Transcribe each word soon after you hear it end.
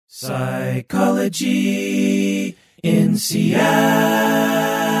Psychology in Seattle.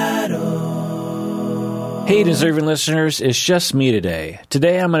 Hey, deserving listeners, it's just me today.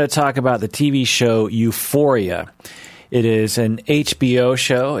 Today I'm going to talk about the TV show Euphoria. It is an HBO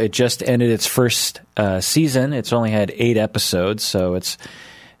show. It just ended its first season. It's only had 8 episodes, so it's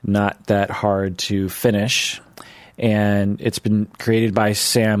not that hard to finish. And it's been created by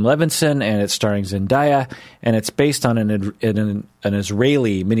Sam Levinson, and it's starring Zendaya, and it's based on an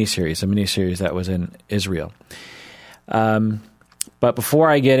Israeli miniseries, a miniseries that was in Israel. But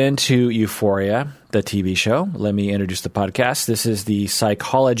before I get into Euphoria, the TV show, let me introduce the podcast. This is the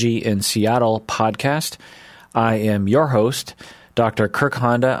Psychology in Seattle podcast. I am your host, Dr. Kirk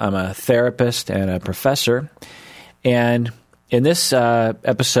Honda. I'm a therapist and a professor, and in this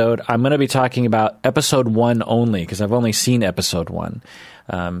episode, I'm going to be talking about episode 1 only, because I've only seen episode 1.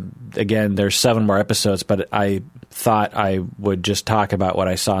 Again, there's 7 more episodes, but I thought I would just talk about what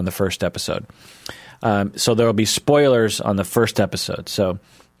I saw in the first episode. So there will be spoilers on the first episode. So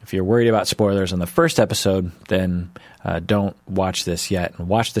if you're worried about spoilers on the first episode, then don't watch this yet and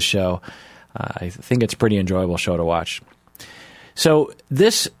watch the show. I think it's a pretty enjoyable show to watch. So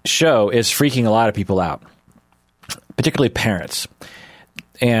this show is freaking a lot of people out, particularly parents,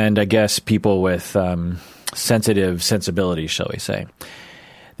 and I guess people with sensitive sensibilities, shall we say.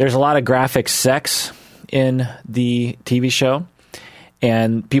 There's a lot of graphic sex in the TV show,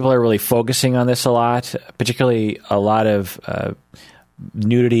 and people are really focusing on this a lot, particularly a lot of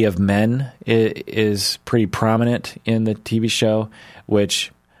nudity of men is pretty prominent in the TV show,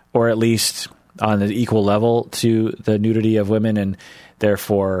 or at least on the equal level to the nudity of women, and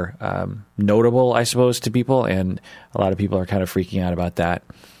therefore notable, I suppose, to people, and a lot of people are kind of freaking out about that.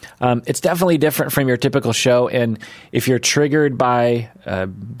 It's definitely different from your typical show, and if you're triggered by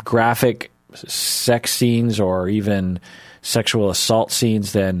graphic sex scenes or even sexual assault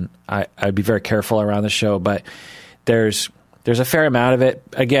scenes, then I'd be very careful around the show, but there's a fair amount of it.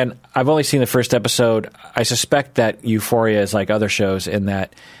 Again, I've only seen the first episode. I suspect that Euphoria is like other shows in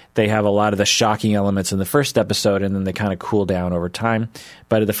that they have a lot of the shocking elements in the first episode, and then they kind of cool down over time.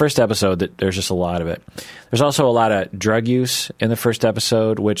 But in the first episode, there's just a lot of it. There's also a lot of drug use in the first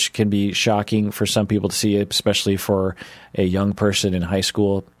episode, which can be shocking for some people to see, especially for a young person in high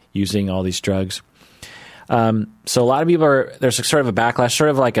school using all these drugs. So a lot of people there's sort of a backlash, sort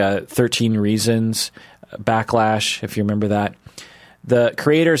of like a 13 Reasons backlash, if you remember that. The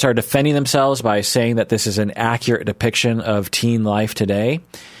creators are defending themselves by saying that this is an accurate depiction of teen life today.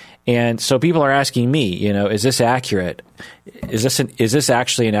 And so people are asking me, is this accurate? Is this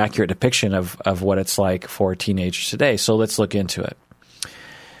actually an accurate depiction of what it's like for teenagers today? So let's look into it.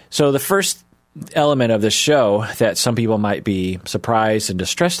 So the first element of this show that some people might be surprised and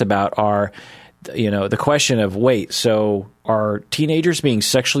distressed about are, the question of, wait, so are teenagers being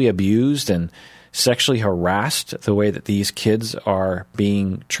sexually abused and sexually harassed the way that these kids are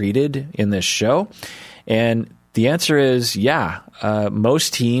being treated in this show? And the answer is, yeah.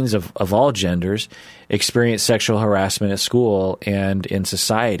 Most teens of all genders experience sexual harassment at school and in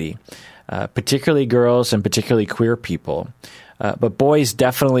society, particularly girls and particularly queer people. But boys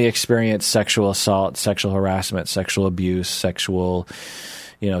definitely experience sexual assault, sexual harassment, sexual abuse, sexual,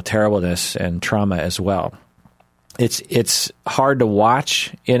 terribleness and trauma as well. It's hard to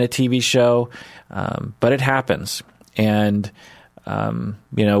watch in a TV show, but it happens. And,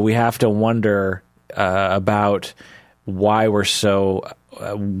 we have to wonder about why we're so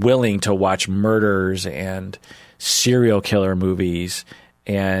willing to watch murders and serial killer movies.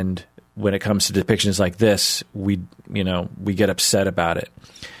 And when it comes to depictions like this, we get upset about it.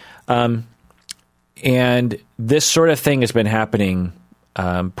 And this sort of thing has been happening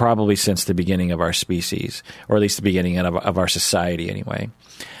probably since the beginning of our species, or at least the beginning of our society anyway.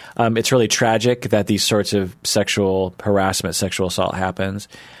 It's really tragic that these sorts of sexual harassment, sexual assault happens.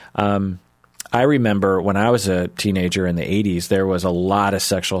 I remember when I was a teenager in the 80s, there was a lot of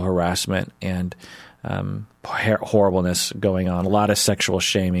sexual harassment and horribleness going on, a lot of sexual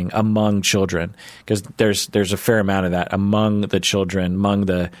shaming among children, because there's a fair amount of that among the children, among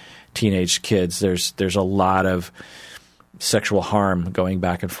the teenage kids. There's a lot of sexual harm going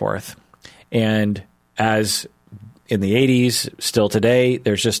back and forth. And as in the 80s, still today,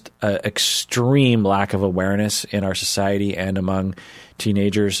 there's just an extreme lack of awareness in our society and among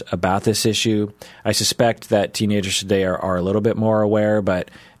teenagers about this issue. I suspect that teenagers today are a little bit more aware, but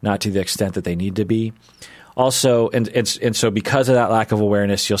not to the extent that they need to be. Also, and so because of that lack of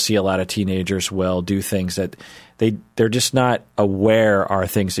awareness, you'll see a lot of teenagers will do things that they're just not aware are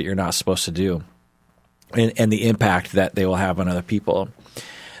things that you're not supposed to do, and the impact that they will have on other people.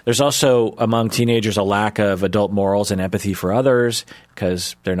 There's also among teenagers a lack of adult morals and empathy for others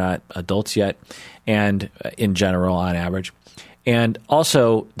because they're not adults yet, and in general, on average. And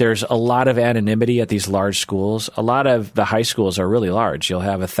also, there's a lot of anonymity at these large schools. A lot of the high schools are really large. You'll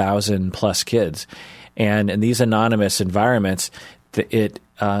have 1,000+ kids. And in these anonymous environments, it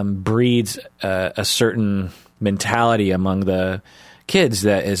breeds a certain mentality among the kids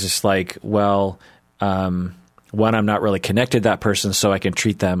that is just like, well, one, I'm not really connected to that person, so I can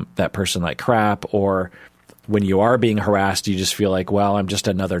treat that person like crap. Or when you are being harassed, you just feel like, well, I'm just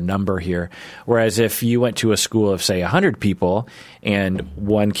another number here. Whereas if you went to a school of, say, 100 people and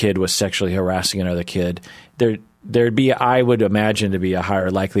one kid was sexually harassing another kid, there'd be, I would imagine, to be a higher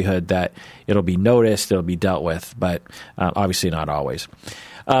likelihood that it'll be noticed, it'll be dealt with, but obviously not always.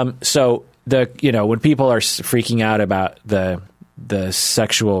 So when people are freaking out about the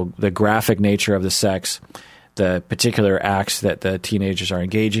graphic nature of the sex, the particular acts that the teenagers are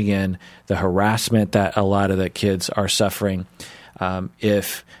engaging in, the harassment that a lot of the kids are suffering.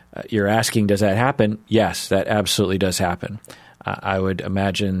 If you're asking, does that happen? Yes, that absolutely does happen. I would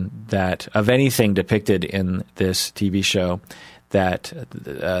imagine that of anything depicted in this TV show, that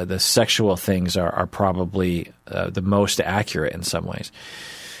the sexual things are probably the most accurate in some ways.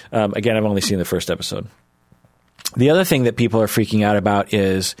 Again, I've only seen the first episode. The other thing that people are freaking out about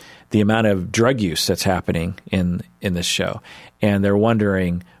is the amount of drug use that's happening in this show. And they're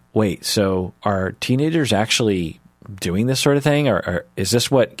wondering, wait, so are teenagers actually doing this sort of thing? Or is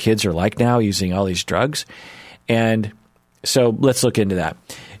this what kids are like now, using all these drugs? And so let's look into that.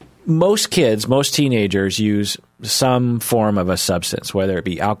 Most teenagers use some form of a substance, whether it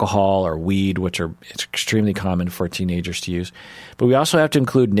be alcohol or weed, it's extremely common for teenagers to use. But we also have to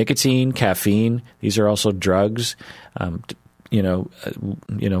include nicotine, caffeine. These are also drugs.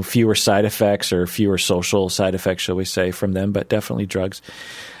 Fewer side effects or fewer social side effects, shall we say, from them, but definitely drugs.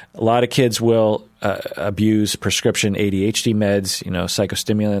 A lot of kids will abuse prescription ADHD meds,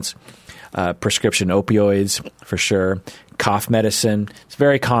 psychostimulants, prescription opioids for sure, cough medicine. It's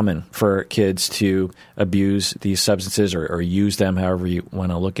very common for kids to abuse these substances or use them, however you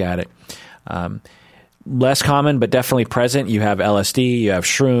want to look at it. Less common, but definitely present. You have LSD, you have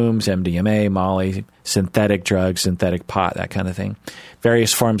shrooms, MDMA, Molly, synthetic drugs, synthetic pot, that kind of thing.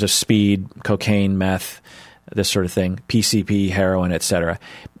 Various forms of speed, cocaine, meth, this sort of thing, PCP, heroin, etc.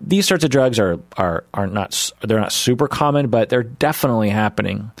 These sorts of drugs are not super common, but they're definitely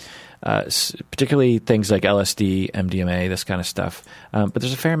happening. Particularly things like LSD, MDMA, this kind of stuff. But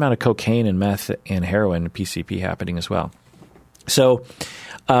there's a fair amount of cocaine and meth and heroin and PCP happening as well. So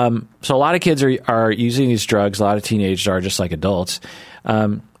a lot of kids are using these drugs. A lot of teenagers are just like adults.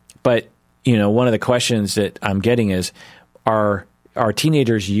 But one of the questions that I'm getting is, are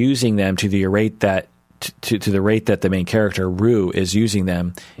teenagers using them to the rate that the rate that the main character Rue is using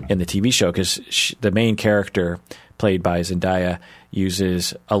them in the TV show? Because the main character, played by Zendaya,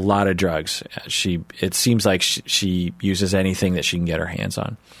 uses a lot of drugs. It seems like she uses anything that she can get her hands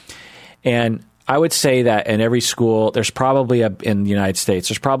on. And I would say that in every school, there's probably in the United States,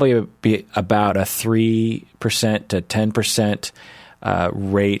 there's probably about a 3% to 10%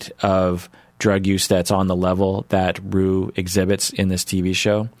 rate of drug use that's on the level that Rue exhibits in this TV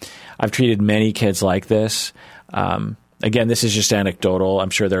show. I've treated many kids like this. Again, this is just anecdotal.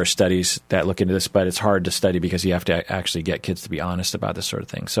 I'm sure there are studies that look into this, but it's hard to study because you have to actually get kids to be honest about this sort of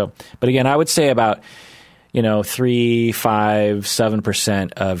thing. So, but again, I would say about 3, 5,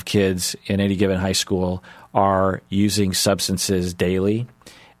 7% of kids in any given high school are using substances daily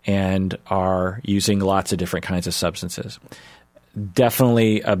and are using lots of different kinds of substances.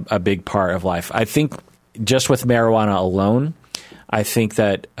 Definitely a big part of life. I think just with marijuana alone, I think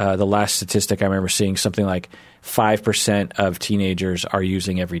that the last statistic I remember seeing, something like 5% of teenagers are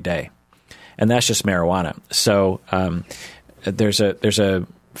using every day. And that's just marijuana. So there's a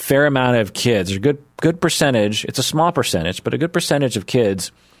fair amount of kids, a good percentage, it's a small percentage, but a good percentage of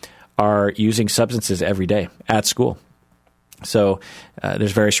kids are using substances every day at school. So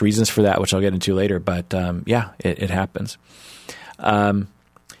there's various reasons for that, which I'll get into later, but it happens. And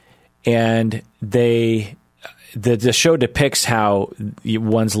the show depicts how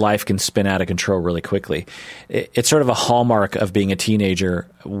one's life can spin out of control really quickly. It's sort of a hallmark of being a teenager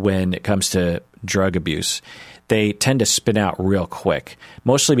when it comes to drug abuse. They tend to spin out real quick,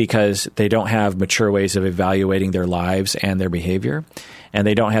 mostly because they don't have mature ways of evaluating their lives and their behavior, and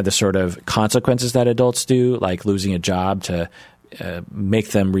they don't have the sort of consequences that adults do, like losing a job, to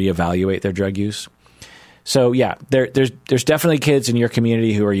make them reevaluate their drug use. So yeah, there's definitely kids in your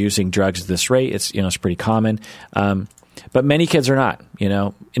community who are using drugs at this rate. It's pretty common. But many kids are not,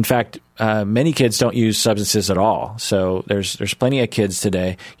 In fact, many kids don't use substances at all. So there's plenty of kids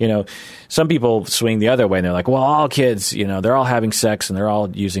today. Some people swing the other way and they're like, well, all kids, they're all having sex and they're all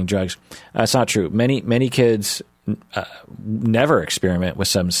using drugs. That's not true. Many kids never experiment with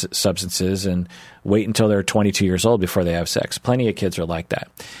some substances and wait until they're 22 years old before they have sex. Plenty of kids are like that.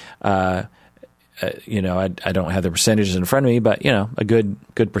 I don't have the percentages in front of me, but a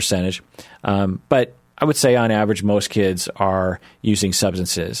good percentage. But I would say on average, most kids are using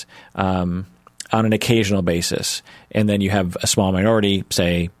substances on an occasional basis. And then you have a small minority,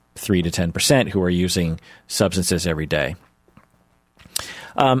 say 3 to 10%, who are using substances every day.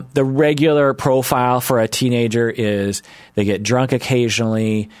 The regular profile for a teenager is they get drunk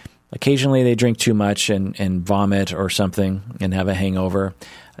occasionally. Occasionally they drink too much and vomit or something and have a hangover.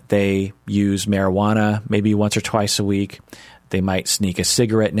 They use marijuana maybe once or twice a week. They might sneak a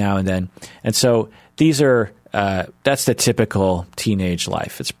cigarette now and then. And so these are that's the typical teenage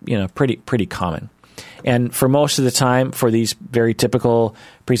life. It's pretty common. And for most of the time, for these very typical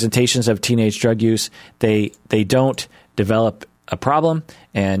presentations of teenage drug use, they don't develop a problem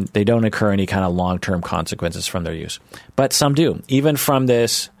and they don't incur any kind of long-term consequences from their use. But some do. Even from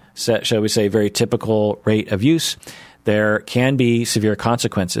this, shall we say, very typical rate of use, there can be severe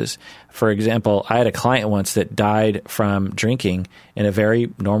consequences. For example, I had a client once that died from drinking in a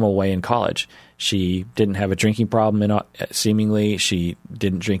very normal way in college. She didn't have a drinking problem, seemingly. She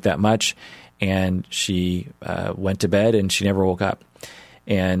didn't drink that much, and she went to bed and she never woke up.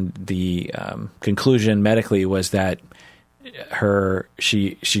 And the conclusion medically was that her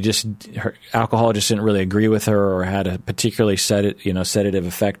alcohol just didn't really agree with her, or had a particularly sedative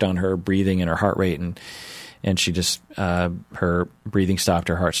effect on her breathing and her heart rate, and she just her breathing stopped,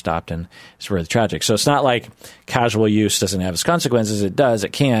 her heart stopped, and it's really tragic. So it's not like casual use doesn't have its consequences. It does.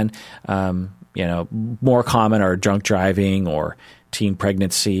 It can. More common are drunk driving or teen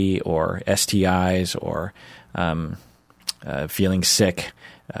pregnancy or STIs or feeling sick,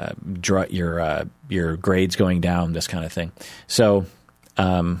 your grades going down, this kind of thing. So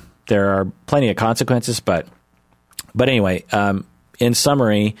there are plenty of consequences, but anyway, in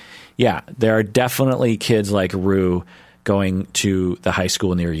summary, yeah, there are definitely kids like Rue going to the high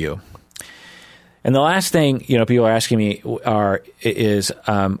school near you. And the last thing, people are asking me are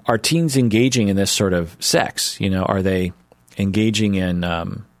teens engaging in this sort of sex? Are they engaging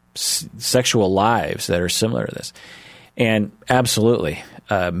in sexual lives that are similar to this? And absolutely,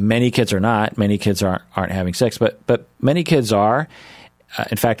 many kids are not. Many kids aren't having sex, but many kids are.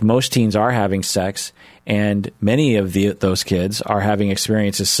 In fact, most teens are having sex, and many of those kids are having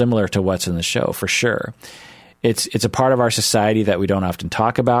experiences similar to what's in the show, for sure. It's a part of our society that we don't often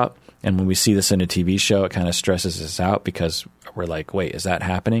talk about, and when we see this in a TV show, it kind of stresses us out because we're like, wait, is that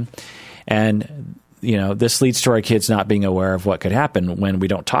happening? And this leads to our kids not being aware of what could happen when we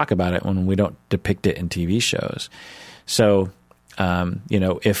don't talk about it, when we don't depict it in TV shows. So,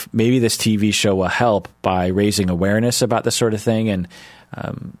 if maybe this TV show will help by raising awareness about this sort of thing, and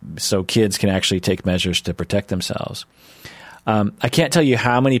so kids can actually take measures to protect themselves. I can't tell you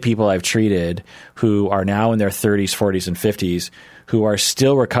how many people I've treated who are now in their 30s, 40s, and 50s who are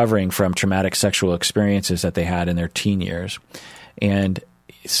still recovering from traumatic sexual experiences that they had in their teen years. And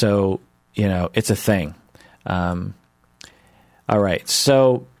so, it's a thing. All right.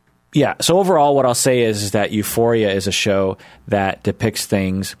 So, yeah. So overall, what I'll say is that Euphoria is a show that depicts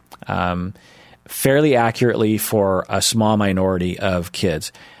things fairly accurately for a small minority of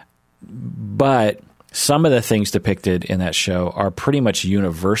kids. But some of the things depicted in that show are pretty much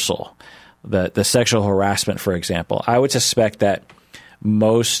universal. The sexual harassment, for example. I would suspect that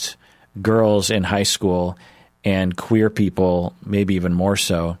most girls in high school and queer people, maybe even more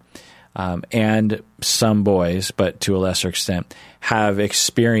so, and some boys, but to a lesser extent, have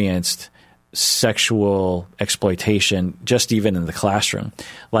experienced sexual exploitation just even in the classroom.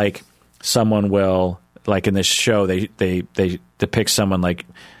 Like someone will, like in this show, they depict someone like,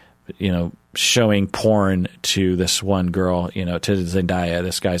 showing porn to this one girl, to Zendaya.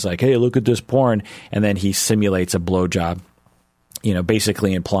 This guy's like, hey, look at this porn. And then he simulates a blowjob,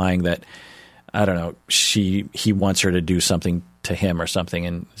 basically implying that, I don't know, he wants her to do something to him or something.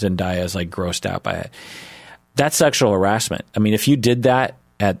 And Zendaya is like grossed out by it. That's sexual harassment. I mean, if you did that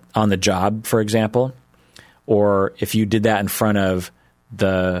on the job, for example, or if you did that in front of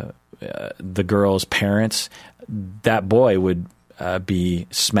the girl's parents, that boy would be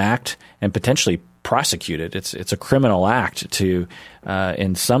smacked and potentially prosecuted. It's a criminal act to,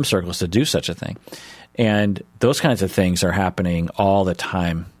 in some circles, to do such a thing. And those kinds of things are happening all the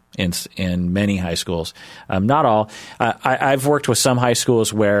time in many high schools. Not all. I've worked with some high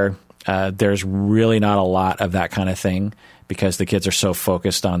schools where there's really not a lot of that kind of thing because the kids are so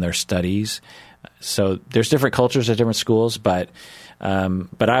focused on their studies. So there's different cultures at different schools, but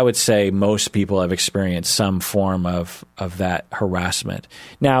I would say most people have experienced some form of that harassment.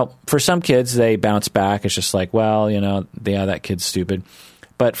 Now, for some kids, they bounce back. It's just like, well, that kid's stupid.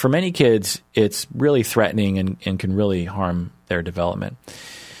 But for many kids, it's really threatening and can really harm their development.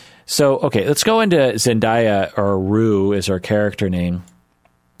 So, okay, let's go into Zendaya, or Rue is her character name,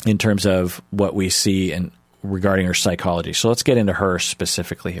 in terms of what we see and regarding her psychology. So let's get into her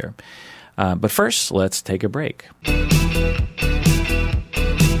specifically here. But first, let's take a break.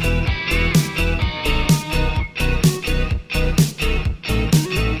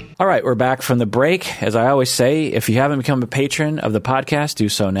 All right, we're back from the break. As I always say, if you haven't become a patron of the podcast, do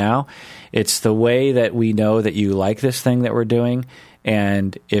so now. It's the way that we know that you like this thing that we're doing.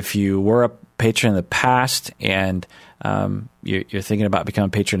 And if you were a patron in the past and you're thinking about becoming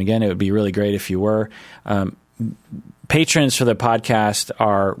a patron again, it would be really great if you were. Patrons for the podcast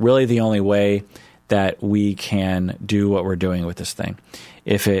are really the only way that we can do what we're doing with this thing.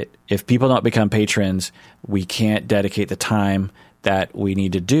 If people don't become patrons, we can't dedicate the time that we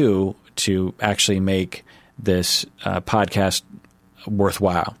need to do to actually make this podcast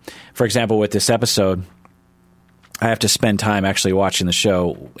worthwhile. For example, with this episode, I have to spend time actually watching the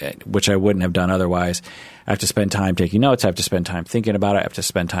show, which I wouldn't have done otherwise. I have to spend time taking notes. I have to spend time thinking about it. I have to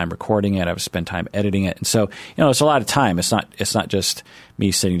spend time recording it. I have to spend time editing it. And so, it's a lot of time. It's not just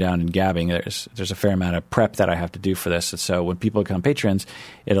me sitting down and gabbing. There's a fair amount of prep that I have to do for this. And so when people become patrons,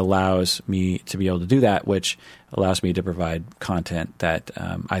 it allows me to be able to do that, which allows me to provide content that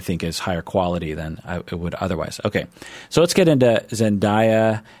I think is higher quality than I would otherwise. Okay, so let's get into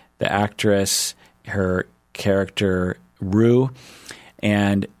Zendaya, the actress, her character Rue,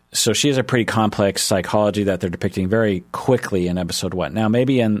 and so she has a pretty complex psychology that they're depicting very quickly in episode 1. Now,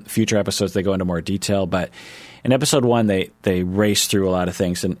 maybe in future episodes they go into more detail, but in episode 1 they race through a lot of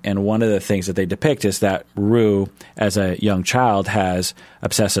things, and one of the things that they depict is that Rue, as a young child, has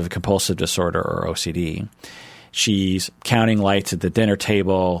obsessive compulsive disorder, or OCD. She's counting lights at the dinner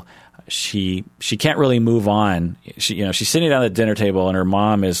table. She can't really move on. She's sitting down at the dinner table and her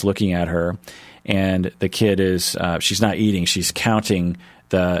mom is looking at her. And the kid is she's not eating. She's counting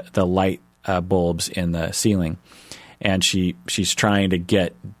the light bulbs in the ceiling, and she's trying to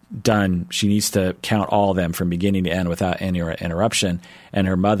get done. She needs to count all of them from beginning to end without any interruption. And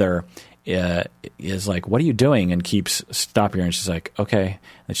her mother is like, "What are you doing?" and keeps stopping her. And she's like, "Okay."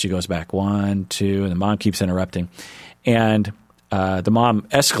 And she goes back 1, 2, and the mom keeps interrupting. And the mom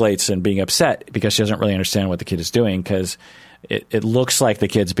escalates and being upset because she doesn't really understand what the kid is doing, because it looks like the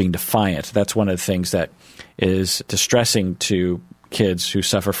kid's being defiant. That's one of the things that is distressing to kids who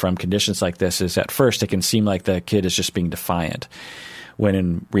suffer from conditions like this, is at first it can seem like the kid is just being defiant, when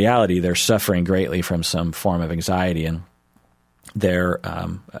in reality they're suffering greatly from some form of anxiety and they're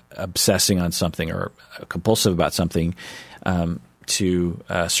obsessing on something or compulsive about something to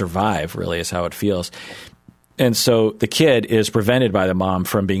survive, really, is how it feels. And so the kid is prevented by the mom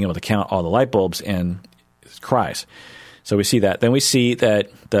from being able to count all the light bulbs and cries. So we see that. Then we see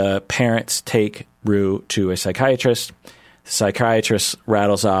that the parents take Rue to a psychiatrist. The psychiatrist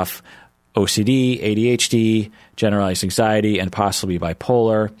rattles off OCD, ADHD, generalized anxiety, and possibly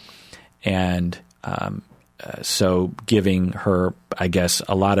bipolar. And so giving her, I guess,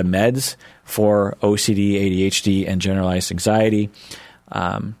 a lot of meds for OCD, ADHD, and generalized anxiety.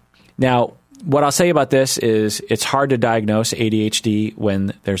 Now, what I'll say about this is it's hard to diagnose ADHD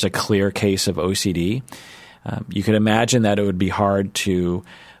when there's a clear case of OCD. You can imagine that it would be hard to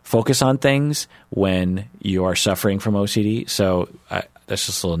focus on things when you are suffering from OCD. So that's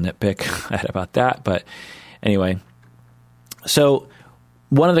just a little nitpick I had about that. But anyway, so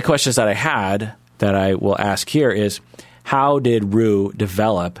one of the questions that I had that I will ask here is, how did Rue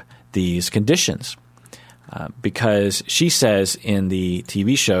develop these conditions? Because she says in the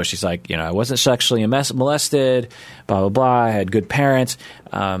TV show, she's like, I wasn't sexually molested, blah, blah, blah. I had good parents.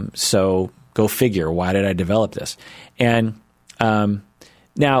 So go figure, why did I develop this? And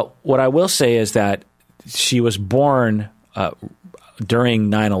now what I will say is that she was born during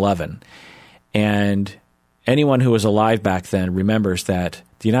 9/11. And anyone who was alive back then remembers that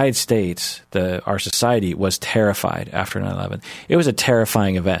the United States, our society, was terrified after 9/11. It was a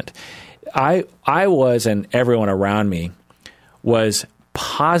terrifying event. I was, and everyone around me was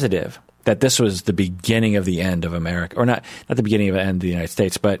positive that this was the beginning of the end of America, or not the beginning of the end of the United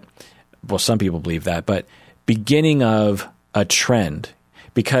States, but, well, some people believe that, but beginning of a trend,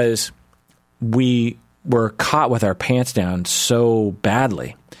 because we were caught with our pants down so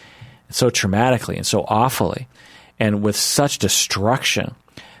badly, so traumatically, and so awfully, and with such destruction.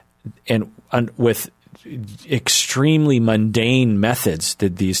 with extremely mundane methods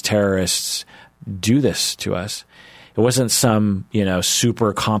did these terrorists do this to us. It wasn't some,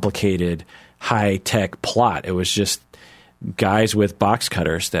 super complicated high-tech plot. It was just guys with box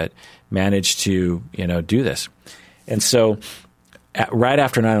cutters that managed to, do this. And so right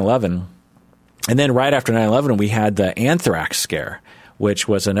after 9/11, and then right after 9/11, we had the anthrax scare, which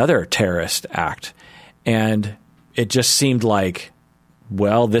was another terrorist act. And it just seemed like,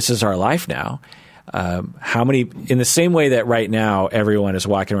 well, this is our life now. In the same way that right now everyone is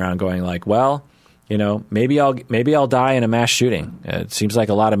walking around going like, well, maybe I'll die in a mass shooting. It seems like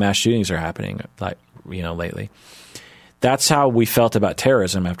a lot of mass shootings are happening, lately. That's how we felt about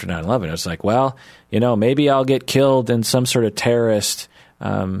terrorism after 9/11. It was like, well, maybe I'll get killed in some sort of terrorist,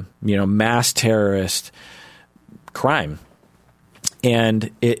 mass terrorist crime.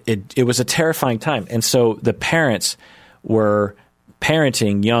 And it was a terrifying time. And so the parents were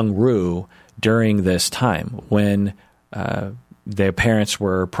parenting young Rue during this time when their parents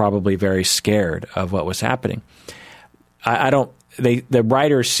were probably very scared of what was happening. The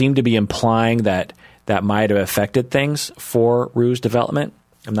writers seem to be implying that might have affected things for Rue's development.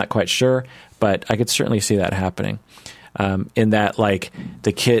 I'm not quite sure, but I could certainly see that happening. In that, like,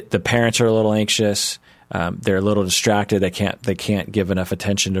 the parents are a little anxious. They're a little distracted. They can't give enough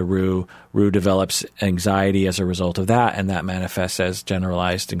attention to Rue. Rue develops anxiety as a result of that, and that manifests as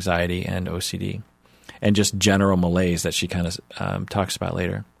generalized anxiety and OCD, and just general malaise that she kind of talks about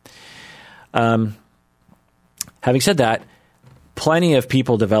later. Having said that, plenty of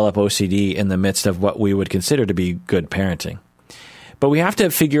people develop OCD in the midst of what we would consider to be good parenting. But we have to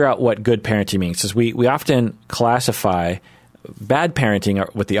figure out what good parenting means, because we often classify bad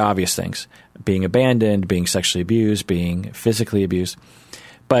parenting with the obvious things: being abandoned, being sexually abused, being physically abused.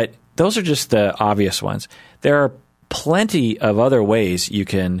 But those are just the obvious ones. There are plenty of other ways you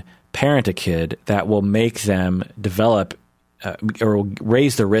can parent a kid that will make them develop or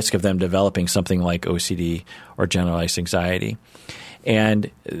raise the risk of them developing something like OCD or generalized anxiety. And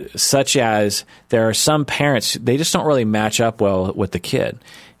such as there are some parents, they just don't really match up well with the kid.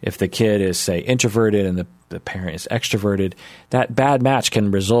 If the kid is, say, introverted and the parent is extroverted, that bad match can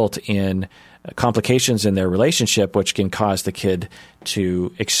result in complications in their relationship, which can cause the kid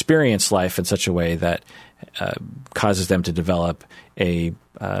to experience life in such a way that causes them to develop a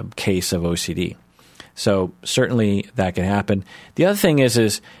case of OCD. So certainly that can happen. The other thing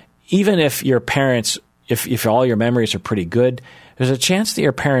is even if your parents, if all your memories are pretty good, there's a chance that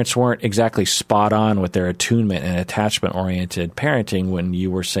your parents weren't exactly spot on with their attunement and attachment-oriented parenting when you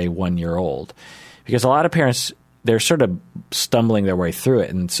were, say, 1 year old. Because a lot of parents, they're sort of stumbling their way through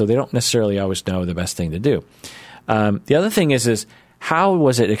it, and so they don't necessarily always know the best thing to do. The other thing is how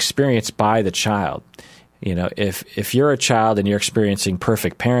was it experienced by the child? If you're a child and you're experiencing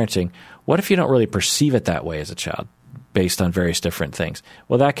perfect parenting, what if you don't really perceive it that way as a child based on various different things?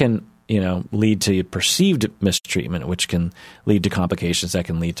 Well, that can lead to perceived mistreatment, which can lead to complications that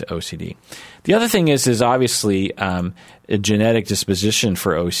can lead to OCD. The other thing is obviously a genetic disposition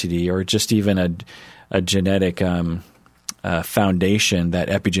for OCD, or just even a genetic foundation that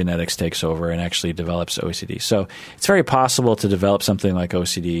epigenetics takes over and actually develops OCD. So it's very possible to develop something like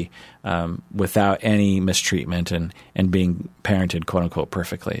OCD without any mistreatment and being parented, quote unquote,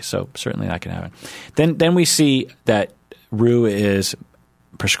 perfectly. So certainly that can happen. Then we see that Rue is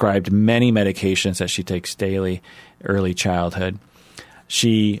prescribed many medications that she takes daily, early childhood.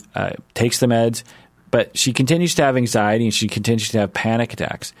 She takes the meds, but she continues to have anxiety and she continues to have panic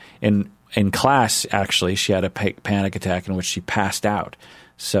attacks. In class, actually, she had a panic attack in which she passed out.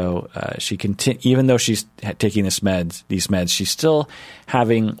 So even though she's taking these meds, she's still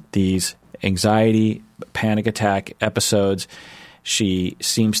having these anxiety, panic attack episodes. She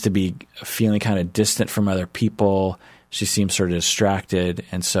seems to be feeling kind of distant from other people. She seems sort of distracted,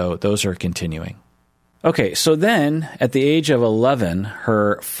 and so those are continuing. Okay, so then at the age of 11,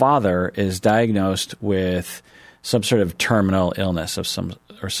 her father is diagnosed with some sort of terminal illness of some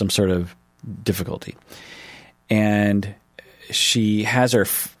sort of difficulty. And she has a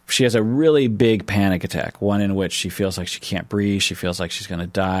really big panic attack, one in which she feels like she can't breathe, she feels like she's going to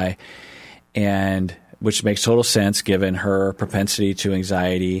die, and which makes total sense given her propensity to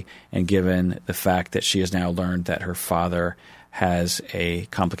anxiety and given the fact that she has now learned that her father has a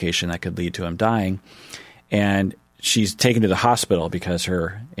complication that could lead to him dying. And she's taken to the hospital because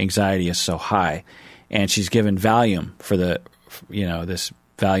her anxiety is so high. And she's given Valium for this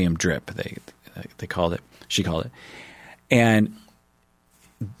Valium drip, they called it. She called it. And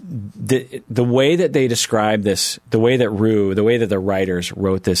the way that they describe this, the way that the writers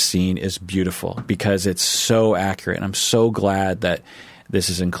wrote this scene is beautiful because it's so accurate. And I'm so glad that this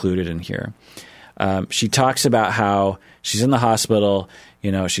is included in here. She talks about how she's in the hospital,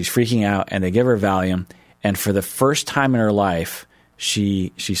 she's freaking out, and they give her Valium. And for the first time in her life,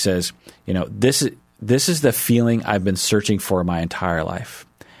 she says, this is the feeling I've been searching for my entire life.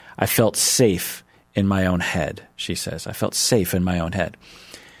 I felt safe in my own head, she says. I felt safe in my own head.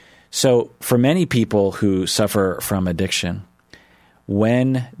 So for many people who suffer from addiction,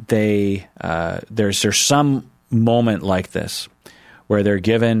 when there's some moment like this where they're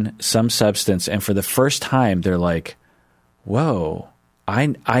given some substance, and for the first time they're like, whoa,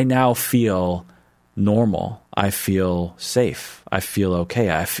 I now feel normal. I feel safe. I feel okay.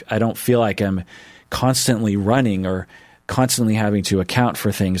 I don't feel like I'm constantly running or constantly having to account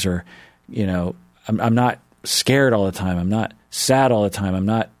for things, or, I'm not scared all the time. I'm not sad all the time. I'm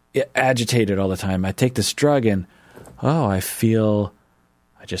not agitated all the time. I take this drug and, I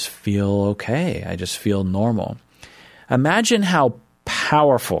just feel okay. I just feel normal. Imagine how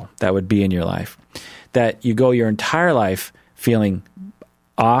powerful that would be in your life, that you go your entire life feeling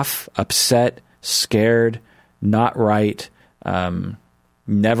off, upset, scared, not right,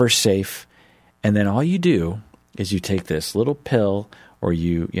 never safe. And then all you do is you take this little pill, or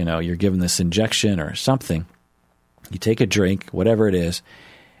you're given this injection or something. You take a drink, whatever it is,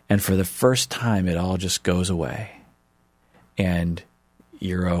 and for the first time, it all just goes away. And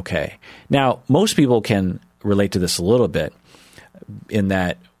you're okay. Now, most people can relate to this a little bit in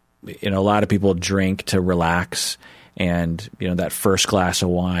that, a lot of people drink to relax, and, that first glass of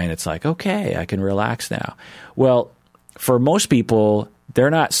wine, it's like, okay, I can relax now. Well, for most people, they're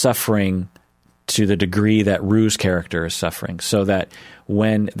not suffering to the degree that Rue's character is suffering, so that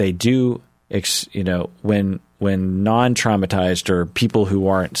when they do, when non-traumatized, or people who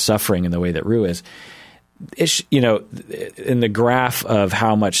aren't suffering in the way that Rue is, in the graph of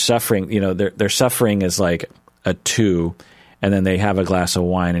how much suffering, their suffering is like a 2, and then they have a glass of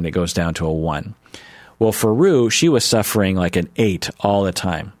wine and it goes down to a 1. Well, for Rue, she was suffering like an 8 all the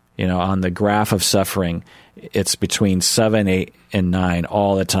time. On the graph of suffering, it's between 7, 8, and 9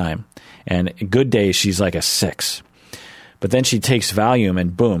 all the time. And good days, she's like a 6. But then she takes Valium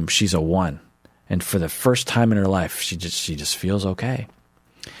and boom, she's a 1. And for the first time in her life, she just feels okay.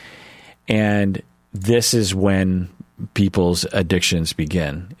 And this is when people's addictions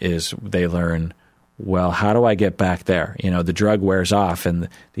begin, is they learn, well, how do I get back there? The drug wears off and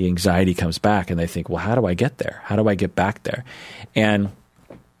the anxiety comes back, and they think, well, how do I get there? How do I get back there? And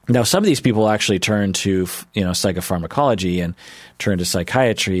now some of these people actually turn to, psychopharmacology and turn to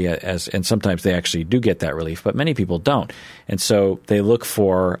psychiatry, and sometimes they actually do get that relief, but many people don't. And so they look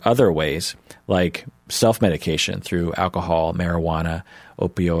for other ways, like self-medication through alcohol, marijuana,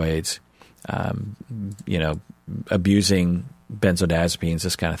 opioids, abusing benzodiazepines,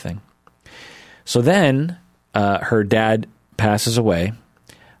 this kind of thing. So then her dad passes away,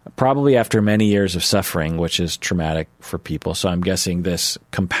 probably after many years of suffering, which is traumatic for people. So I'm guessing this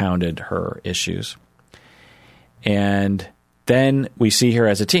compounded her issues. And then we see her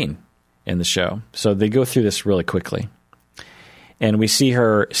as a teen in the show. So they go through this really quickly. And we see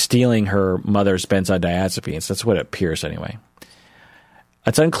her stealing her mother's benzodiazepines. That's what it appears anyway.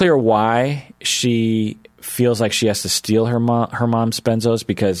 It's unclear why she feels like she has to steal her mom's benzos,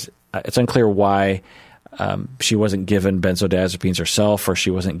 because it's unclear why she wasn't given benzodiazepines herself, or she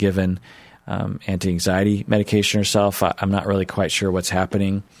wasn't given anti-anxiety medication herself. I'm not really quite sure what's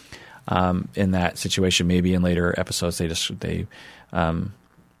happening in that situation. Maybe in later episodes they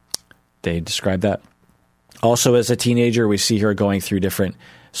describe that. Also, as a teenager, we see her going through different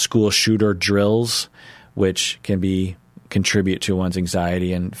school shooter drills, which can contribute to one's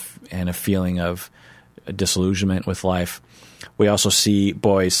anxiety and a feeling of disillusionment with life. We also see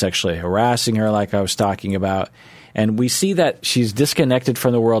boys sexually harassing her, like I was talking about. And we see that she's disconnected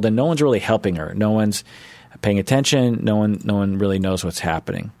from the world and no one's really helping her. No one's paying attention. No one really knows what's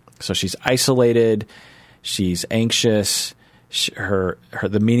happening. So she's isolated. She's anxious.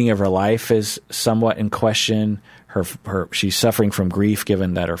 The meaning of her life is somewhat in question. She's suffering from grief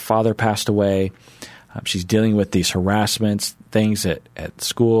given that her father passed away. She's dealing with these harassments, things at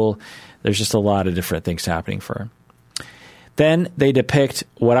school. There's just a lot of different things happening for her. Then they depict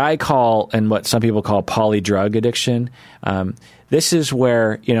what I call, and what some people call, polydrug addiction. This is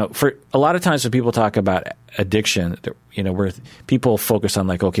where, for a lot of times when people talk about addiction, where people focus on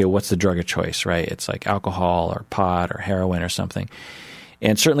like, okay, what's the drug of choice, right? It's like alcohol or pot or heroin or something.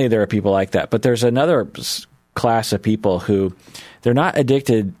 And certainly there are people like that. But there's another class of people who they're not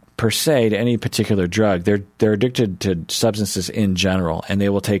addicted per se to any particular drug. They're addicted to substances in general, and they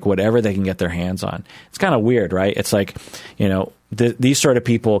will take whatever they can get their hands on. It's kind of weird, right? It's like, these sort of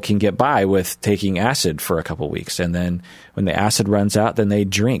people can get by with taking acid for a couple of weeks, and then when the acid runs out, then they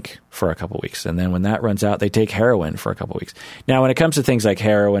drink for a couple of weeks, and then when that runs out, they take heroin for a couple of weeks. Now, when it comes to things like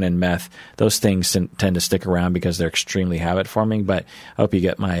heroin and meth, those things tend to stick around because they're extremely habit-forming, but I hope you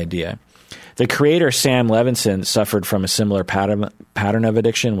get my idea. The creator, Sam Levinson, suffered from a similar pattern of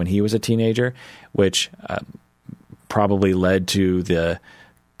addiction when he was a teenager, which probably led to the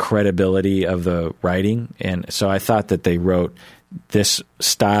credibility of the writing. And so I thought that they wrote this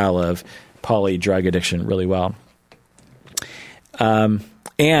style of poly-drug addiction really well.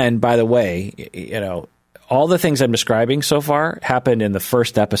 And by the way, all the things I'm describing so far happened in the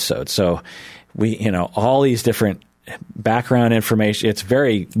first episode. So all these different background information. It's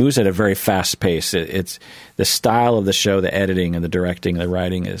moves at a very fast pace. It's the style of the show, the editing and the directing, the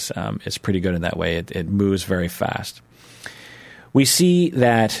writing is pretty good in that way. It moves very fast. We see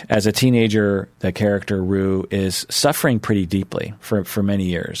that as a teenager, the character Rue is suffering pretty deeply for many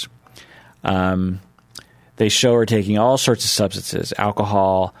years. They show her taking all sorts of substances: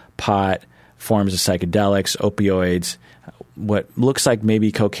 alcohol, pot, forms of psychedelics, opioids, what looks like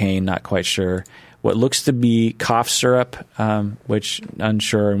maybe cocaine, not quite sure. What looks to be cough syrup, which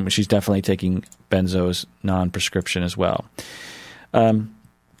unsure. She's definitely taking benzos, non-prescription as well.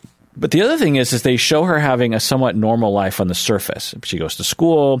 But the other thing is they show her having a somewhat normal life on the surface. She goes to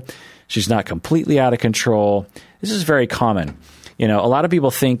school. She's not completely out of control. This is very common. A lot of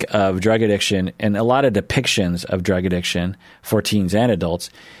people think of drug addiction, and a lot of depictions of drug addiction for teens and adults,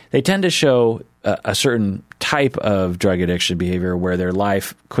 they tend to show a certain type of drug addiction behavior where their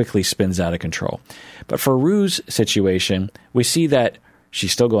life quickly spins out of control. But for Rue's situation, we see that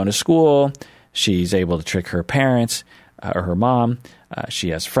she's still going to school. She's able to trick her parents or her mom. She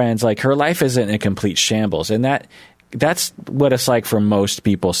has friends. Like, her life isn't in complete shambles. And that's what it's like for most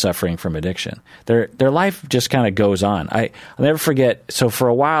people suffering from addiction. Their life just kind of goes on. I'll never forget. So for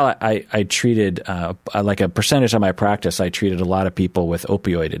a while, I treated, like a percentage of my practice, I treated a lot of people with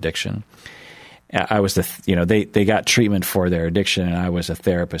opioid addiction. I was they got treatment for their addiction, and I was a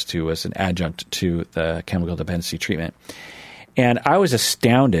therapist who was an adjunct to the chemical dependency treatment. And I was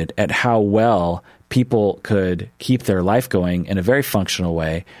astounded at how well people could keep their life going in a very functional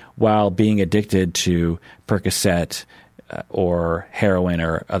way while being addicted to Percocet or heroin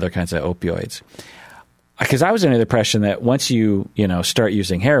or other kinds of opioids. Because I was under the impression that once you start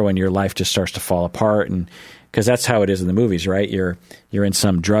using heroin, your life just starts to fall apart, and because that's how it is in the movies, right? You're in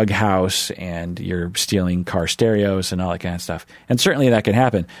some drug house and you're stealing car stereos and all that kind of stuff. And certainly that can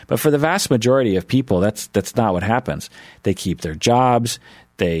happen. But for the vast majority of people, that's not what happens. They keep their jobs,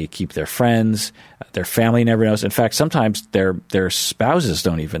 they keep their friends, their family never knows. In fact, sometimes their spouses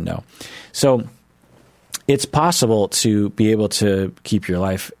don't even know. So it's possible to be able to keep your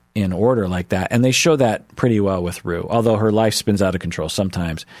life in order like that. And they show that pretty well with Rue. Although her life spins out of control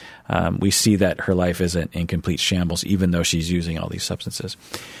sometimes, we see that her life isn't in complete shambles, even though she's using all these substances.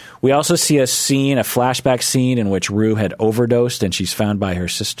 We also see a flashback scene in which Rue had overdosed and she's found by her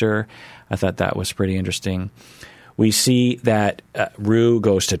sister. I thought that was pretty interesting. We see that Rue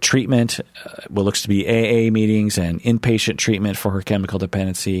goes to treatment, what looks to be AA meetings and inpatient treatment for her chemical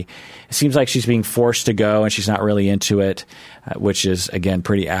dependency. It seems like she's being forced to go and she's not really into it, which is, again,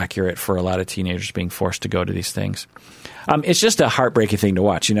 pretty accurate for a lot of teenagers being forced to go to these things. It's just a heartbreaking thing to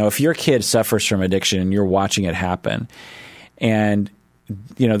watch. If your kid suffers from addiction and you're watching it happen and,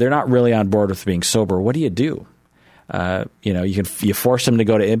 they're not really on board with being sober, what do? You force them to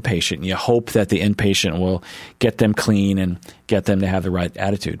go to inpatient and you hope that the inpatient will get them clean and get them to have the right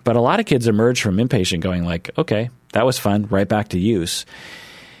attitude. But a lot of kids emerge from inpatient going like, okay, that was fun, right back to use.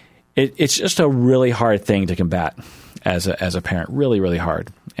 It's just a really hard thing to combat as a parent, really, really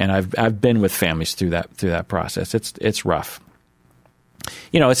hard. And I've been with families through that process. It's rough.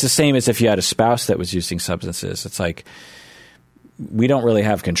 It's the same as if you had a spouse that was using substances. It's like, we don't really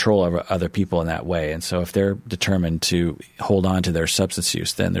have control over other people in that way. And so if they're determined to hold on to their substance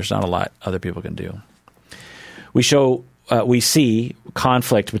use, then there's not a lot other people can do. We see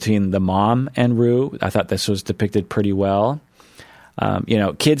conflict between the mom and Rue. I thought this was depicted pretty well.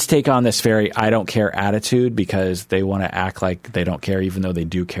 Kids take on this very I don't care attitude because they want to act like they don't care, even though they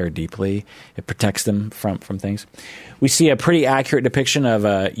do care deeply. It protects them from things. We see a pretty accurate depiction of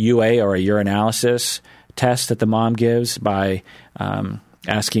a UA or a urinalysis test that the mom gives by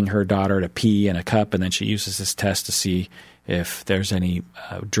asking her daughter to pee in a cup, and then she uses this test to see if there's any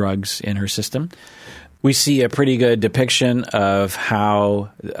drugs in her system. We see a pretty good depiction of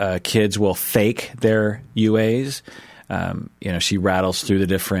how kids will fake their UAs. she rattles through the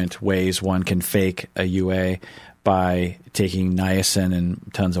different ways one can fake a UA by taking niacin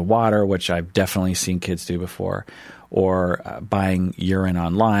and tons of water, which I've definitely seen kids do before, or buying urine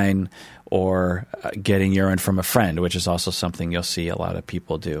online, or getting urine from a friend, which is also something you'll see a lot of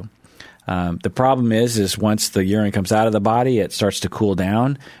people do. The problem is once the urine comes out of the body, it starts to cool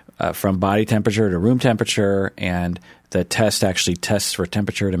down from body temperature to room temperature, and the test actually tests for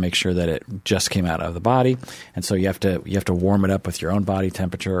temperature to make sure that it just came out of the body. And so you have to warm it up with your own body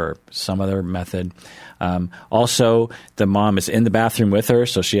temperature or some other method. Also, the mom is in the bathroom with her,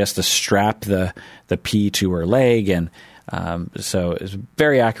 so she has to strap the pee to her leg, and so it's a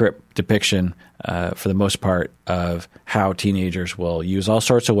very accurate depiction for the most part of how teenagers will use all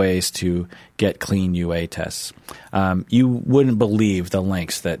sorts of ways to get clean UA tests. You wouldn't believe the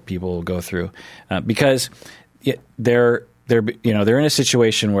lengths that people will go through because they're in a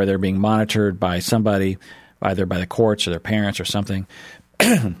situation where they're being monitored by somebody, either by the courts or their parents or something,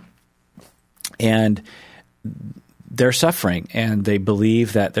 and they're suffering, and they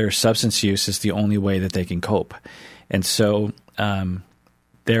believe that their substance use is the only way that they can cope. And so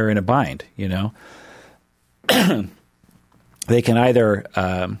they're in a bind, They can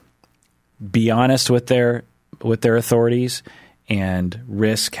either be honest with their authorities and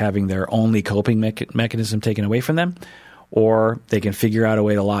risk having their only coping mechanism taken away from them, or they can figure out a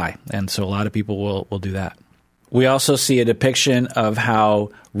way to lie. And so a lot of people will do that. We also see a depiction of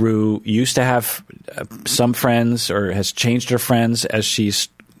how Rue used to have some friends, or has changed her friends as she's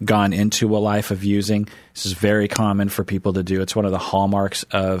gone into a life of using. This is very common for people to do. It's one of the hallmarks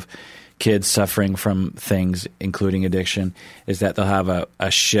of kids suffering from things, including addiction, is that they'll have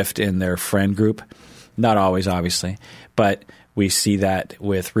a shift in their friend group. Not always, obviously, but we see that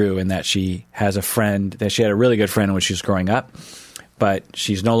with Rue, in that she has a friend, that she had a really good friend when she was growing up, but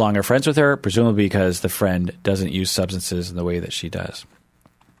she's no longer friends with her, presumably because the friend doesn't use substances in the way that she does.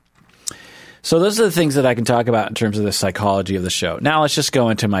 So those are the things that I can talk about in terms of the psychology of the show. Now let's just go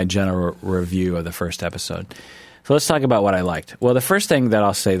into my general review of the first episode. So let's talk about what I liked. Well, the first thing that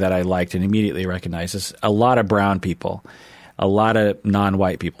I'll say that I liked and immediately recognized is a lot of brown people, a lot of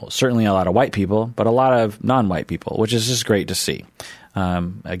non-white people, certainly a lot of white people, but a lot of non-white people, which is just great to see.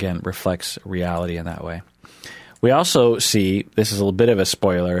 Again, reflects reality in that way. We also see, this is a little bit of a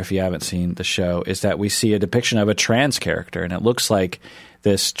spoiler if you haven't seen the show, is that we see a depiction of a trans character, and it looks like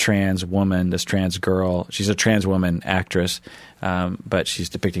this trans woman, this trans girl, she's a trans woman actress, but she's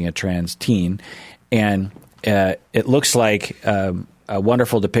depicting a trans teen, and it looks like a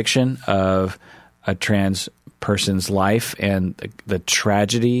wonderful depiction of a trans person's life and the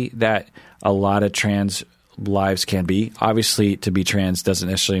tragedy that a lot of trans lives can be. Obviously, to be trans doesn't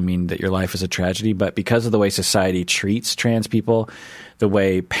necessarily mean that your life is a tragedy, but because of the way society treats trans people, the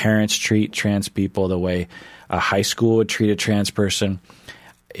way parents treat trans people, the way a high school would treat a trans person,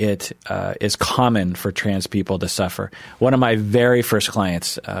 it is common for trans people to suffer. One of my very first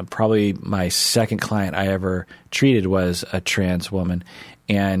clients, probably my second client I ever treated, was a trans woman,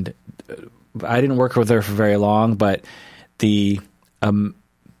 and I didn't work with her for very long, but the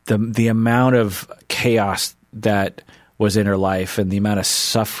amount of chaos that was in her life and the amount of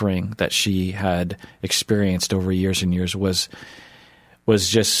suffering that she had experienced over years and years was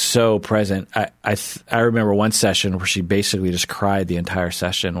just so present. I remember one session where she basically just cried the entire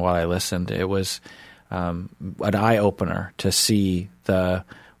session while I listened. It was an eye-opener to see the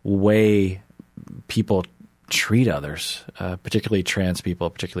way people treat others, particularly trans people,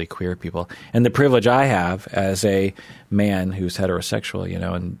 particularly queer people, and the privilege I have as a man who's heterosexual,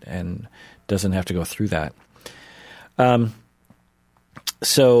 and doesn't have to go through that.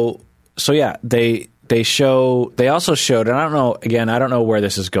 So yeah, they also showed, and I don't know where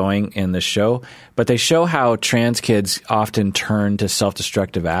this is going in the show, but they show how trans kids often turn to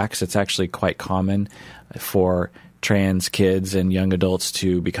self-destructive acts. It's actually quite common for trans kids and young adults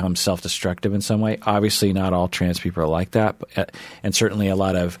to become self-destructive in some way. Obviously, not all trans people are like that, and certainly a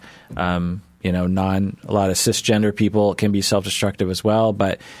lot of cisgender people can be self-destructive as well.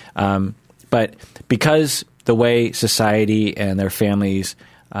 But because the way society and their families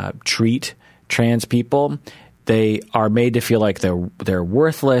treat trans people, they are made to feel like they're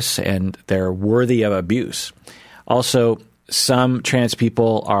worthless and they're worthy of abuse. Also, some trans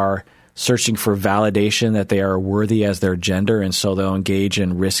people are searching for validation that they are worthy as their gender, and so they'll engage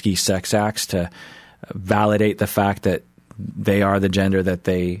in risky sex acts to validate the fact that they are the gender that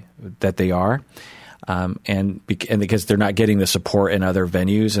they are, and because they're not getting the support in other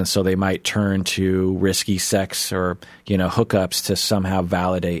venues, and so they might turn to risky sex or hookups to somehow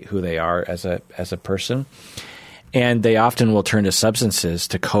validate who they are as a person. And they often will turn to substances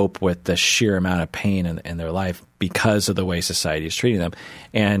to cope with the sheer amount of pain in their life because of the way society is treating them.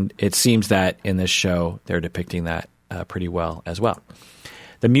 And it seems that in this show, they're depicting that pretty well as well.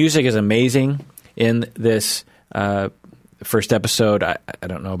 The music is amazing in this first episode. I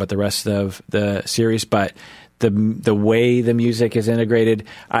don't know about the rest of the series, but the way the music is integrated,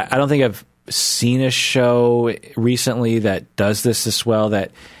 I don't think I've seen a show recently that does this well,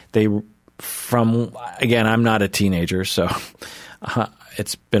 that they again, I'm not a teenager, so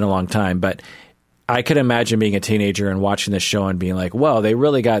it's been a long time, but I could imagine being a teenager and watching this show and being like, well, they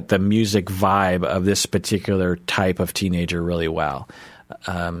really got the music vibe of this particular type of teenager really well.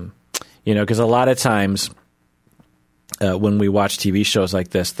 Because a lot of times when we watch TV shows like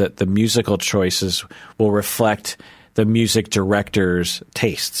this, that the musical choices will reflect the music director's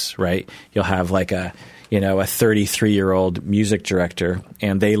tastes, right? You'll have like a 33-year-old music director,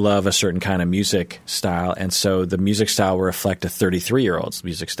 and they love a certain kind of music style, and so the music style will reflect a 33-year-old's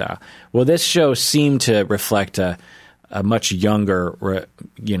music style. Well, this show seemed to reflect a much younger,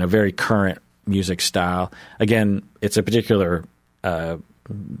 very current music style. Again, it's a particular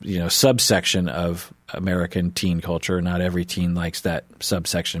subsection of American teen culture. Not every teen likes that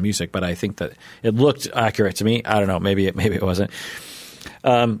subsection of music, but I think that it looked accurate to me. I don't know. Maybe it wasn't.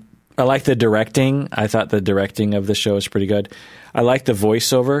 I like the directing. I thought the directing of the show is pretty good. I like the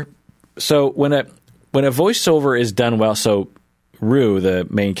voiceover. So when a voiceover is done well, so Rue, the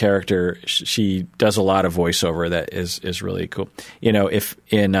main character, she does a lot of voiceover that is really cool. If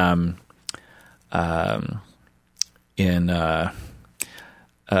in the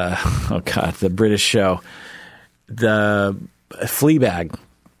British show, the Fleabag.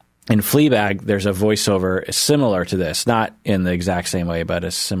 In Fleabag, there's a voiceover similar to this, not in the exact same way, but a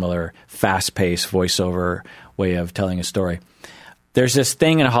similar fast-paced voiceover way of telling a story. There's this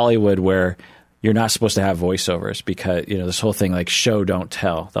thing in Hollywood where you're not supposed to have voiceovers because, this whole thing like show, don't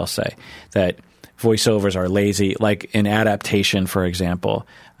tell, they'll say that voiceovers are lazy. Like in adaptation, for example,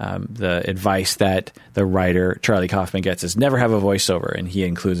 the advice that the writer, Charlie Kaufman, gets is never have a voiceover, and he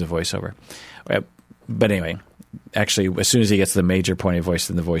includes a voiceover. But anyway, actually, as soon as he gets the major point of voice,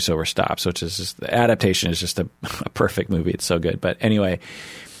 then the voiceover stops, which is just, the adaptation is just a perfect movie. It's so good. But anyway,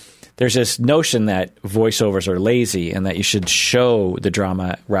 there's this notion that voiceovers are lazy and that you should show the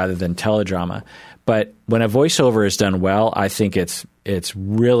drama rather than tell a drama. But when a voiceover is done well, I think it's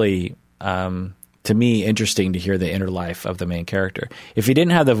really, to me, interesting to hear the inner life of the main character. If you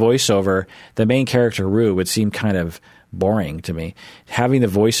didn't have the voiceover, the main character, Rue, would seem kind of boring to me. Having the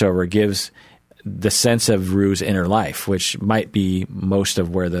voiceover gives the sense of Rue's inner life, which might be most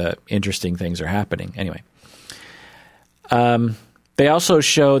of where the interesting things are happening. Anyway, they also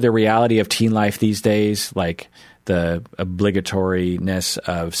show the reality of teen life these days, like the obligatoriness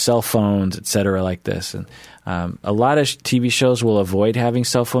of cell phones, et cetera, like this. And a lot of TV shows will avoid having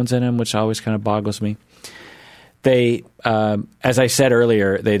cell phones in them, which always kind of boggles me. They, as I said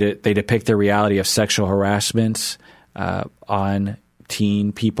earlier, they depict the reality of sexual harassment on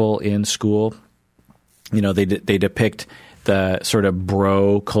teen people in school. They depict the sort of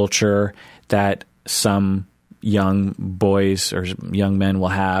bro culture that some young boys or young men will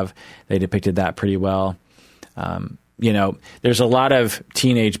have. They depicted that pretty well. There's a lot of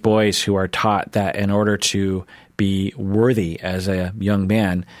teenage boys who are taught that in order to be worthy as a young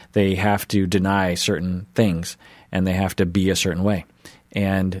man, they have to deny certain things and they have to be a certain way.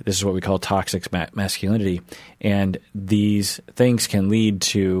 And this is what we call toxic masculinity. And these things can lead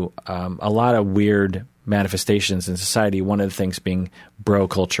to a lot of weird manifestations in society. One of the things being bro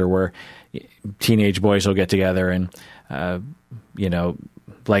culture, where teenage boys will get together and,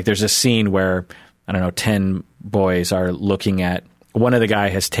 like there's a scene where, 10 boys are looking at one of the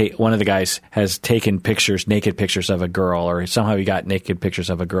guys has taken naked pictures of a girl, or somehow he got naked pictures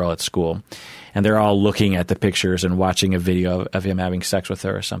of a girl at school, and they're all looking at the pictures and watching a video of him having sex with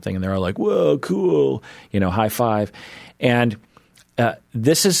her or something, and they're all like, "Whoa, cool!" High five. And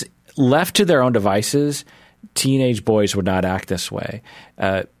this is left to their own devices. Teenage boys would not act this way.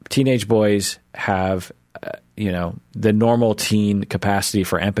 Teenage boys have the normal teen capacity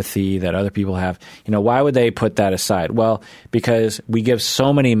for empathy that other people have. Why would they put that aside? Well, because we give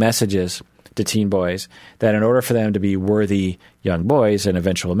so many messages to teen boys that in order for them to be worthy young boys and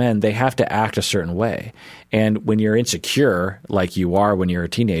eventual men, they have to act a certain way. And when you're insecure, like you are when you're a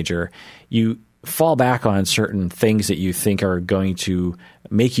teenager, you fall back on certain things that you think are going to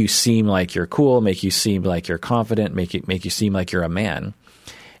make you seem like you're cool, make you seem like you're confident, make you seem like you're a man.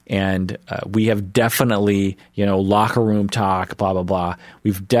 And we have definitely, locker room talk, blah, blah, blah.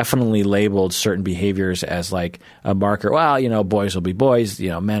 We've definitely labeled certain behaviors as like a marker. Well, boys will be boys.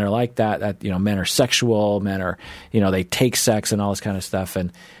 Men are like that. Men are sexual. Men are, they take sex and all this kind of stuff.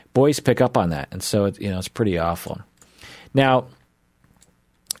 And boys pick up on that. And so, it's pretty awful. Now,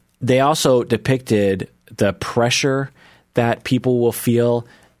 they also depicted the pressure that people will feel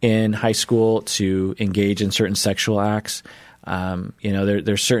in high school to engage in certain sexual acts.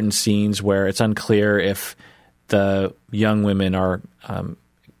 There's certain scenes where it's unclear if the young women are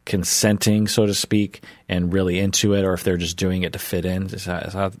consenting, so to speak, and really into it, or if they're just doing it to fit in.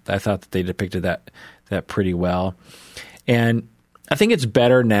 I thought that they depicted that pretty well. And I think it's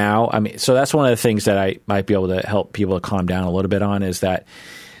better now. So that's one of the things that I might be able to help people to calm down a little bit on, is that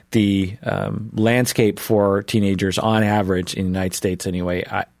the landscape for teenagers on average in the United States anyway,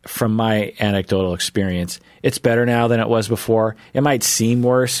 from my anecdotal experience, it's better now than it was before. It might seem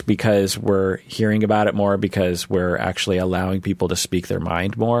worse because we're hearing about it more, because we're actually allowing people to speak their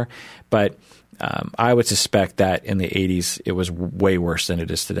mind more. But I would suspect that in the 80s, it was way worse than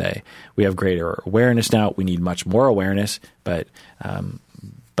it is today. We have greater awareness now. We need much more awareness, but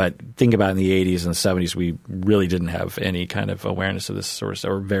think about in the 80s and the 70s, we really didn't have any kind of awareness of this sort of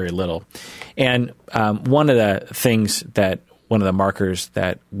stuff, or very little. And one of the markers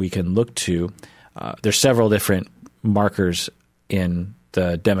that we can look to, there's several different markers in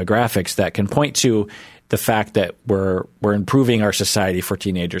the demographics that can point to the fact that we're improving our society for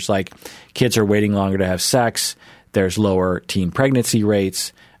teenagers. Like, kids are waiting longer to have sex. There's lower teen pregnancy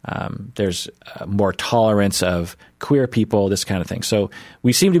rates. There's more tolerance of queer people, this kind of thing. So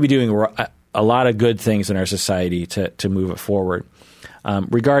we seem to be doing a lot of good things in our society to move it forward.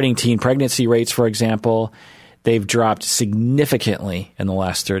 Regarding teen pregnancy rates, for example, they've dropped significantly in the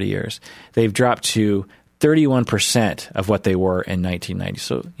last 30 years. They've dropped to 31% of what they were in 1990.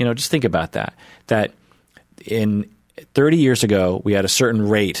 So, just think about that. That in 30 years ago, we had a certain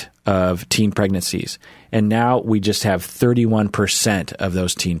rate of teen pregnancies, and now we just have 31% of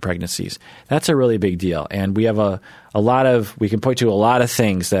those teen pregnancies. That's a really big deal. And we have we can point to a lot of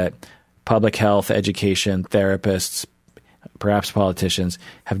things that public health, education, therapists, perhaps politicians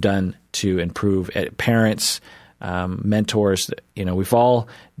have done to improve it. Parents, mentors, we've all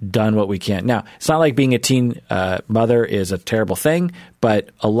done what we can. Now, it's not like being a teen mother is a terrible thing, but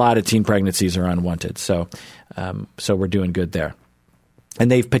a lot of teen pregnancies are unwanted. So we're doing good there. And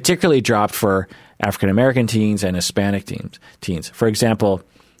they've particularly dropped for African-American teens and Hispanic teens. For example,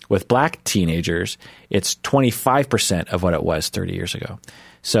 with black teenagers, it's 25% of what it was 30 years ago.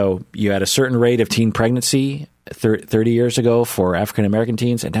 So you had a certain rate of teen pregnancy 30 years ago for African-American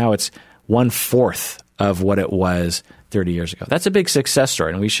teens, and now it's 1/4 of what it was 30 years ago. That's a big success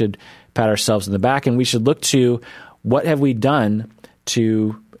story, and we should pat ourselves in the back, and we should look to what have we done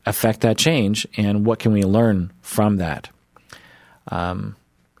to affect that change, and what can we learn from that.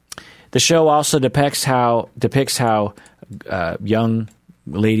 The show also depicts how young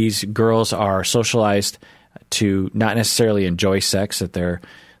ladies, girls are socialized to not necessarily enjoy sex, that they're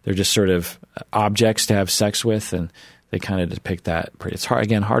just sort of objects to have sex with, and they kind of depict that. It's hard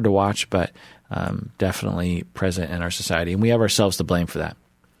to watch, but definitely present in our society, and we have ourselves to blame for that.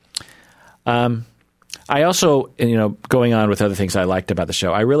 I also, going on with other things I liked about the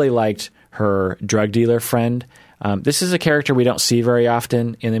show, I really liked her drug dealer friend. This is a character we don't see very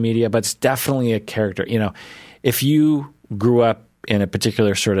often in the media, but it's definitely a character. If you grew up in a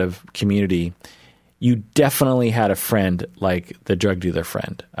particular sort of community, you definitely had a friend like the drug dealer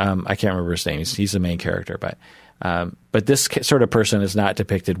friend. I can't remember his name. He's the main character, but this sort of person is not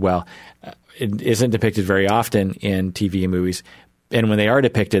depicted well. It isn't depicted very often in TV and movies. And when they are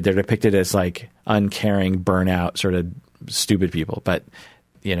depicted, they're depicted as like uncaring, burnout, sort of stupid people. But,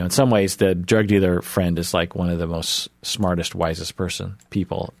 in some ways, the drug dealer friend is like one of the most smartest, wisest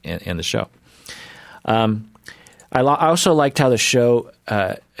people in the show. I also liked how the show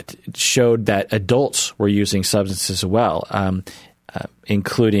showed that adults were using substances as well,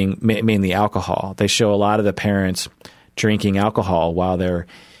 including mainly alcohol. They show a lot of the parents drinking alcohol while they're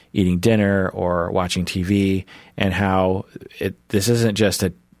eating dinner or watching TV, and how this isn't just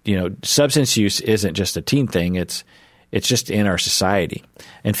substance use isn't just a teen thing. It's just in our society.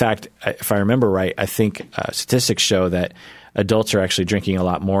 In fact, if I remember right, I think statistics show that adults are actually drinking a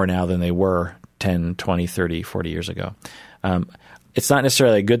lot more now than they were 10, 20, 30, 40 years ago. It's not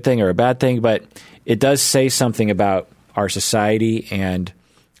necessarily a good thing or a bad thing, but it does say something about our society and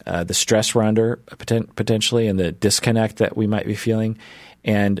the stress we're under potentially, and the disconnect that we might be feeling,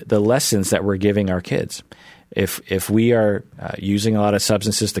 and the lessons that we're giving our kids. if we are using a lot of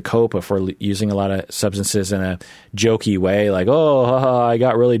substances to cope, if we're using a lot of substances in a jokey way, like, oh, I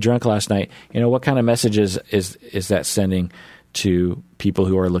got really drunk last night, what kind of messages is that sending to people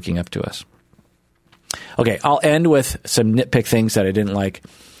who are looking up to us? Okay, I'll end with some nitpick things that I didn't like.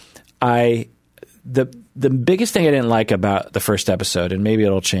 The biggest thing I didn't like about the first episode, and maybe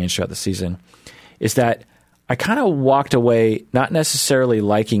it'll change throughout the season, is that I kind of walked away not necessarily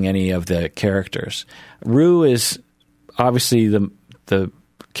liking any of the characters. Rue is obviously the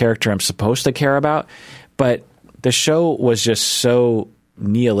character I'm supposed to care about, but the show was just so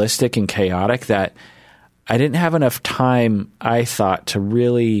nihilistic and chaotic that I didn't have enough time, I thought, to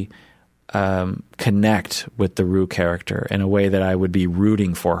really connect with the Rue character in a way that I would be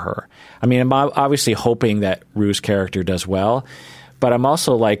rooting for her. I mean, I'm obviously hoping that Rue's character does well, but I'm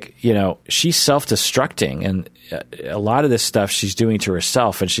also like, she's self-destructing, and a lot of this stuff she's doing to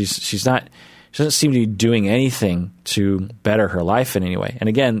herself, and she doesn't seem to be doing anything to better her life in any way. And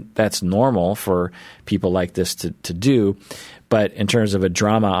again, that's normal for people like this to do, but in terms of a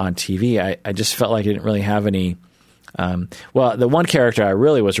drama on TV, I just felt like I didn't really have any. Well, the one character I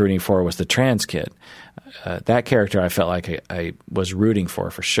really was rooting for was the trans kid. That character I felt like I was rooting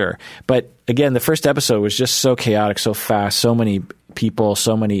for sure. But again, the first episode was just so chaotic, so fast, so many people,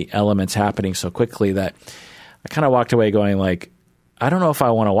 so many elements happening so quickly that I kind of walked away going like, I don't know if I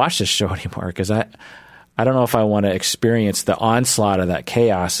want to watch this show anymore, because I don't know if I want to experience the onslaught of that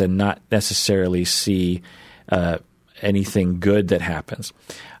chaos and not necessarily see anything good that happens.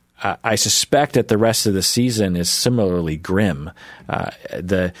 I suspect that the rest of the season is similarly grim.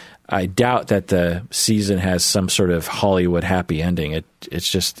 I doubt that the season has some sort of Hollywood happy ending.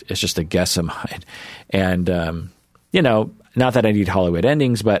 It's just a guess of mine. And not that I need Hollywood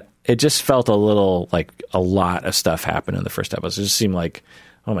endings, but it just felt a little like a lot of stuff happened in the first episode. It just seemed like,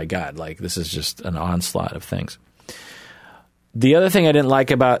 oh my God, like this is just an onslaught of things. The other thing I didn't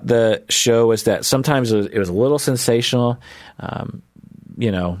like about the show was that sometimes it was a little sensational.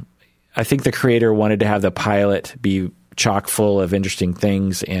 I think the creator wanted to have the pilot be chock full of interesting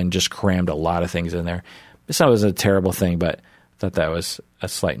things and just crammed a lot of things in there. This was a terrible thing, but I thought that was a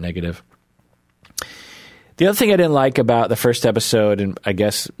slight negative. The other thing I didn't like about the first episode, and I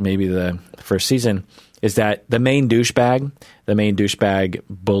guess maybe the first season, is that the main douchebag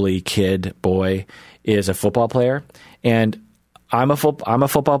bully kid boy is a football player. And I'm a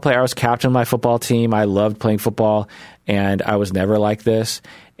football player. I was captain of my football team. I loved playing football, and I was never like this.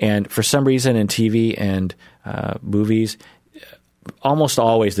 And for some reason in TV and movies, almost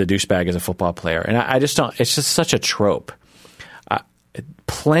always the douchebag is a football player. And I just don't – it's just such a trope.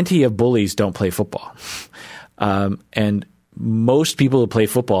 Plenty of bullies don't play football. And most people who play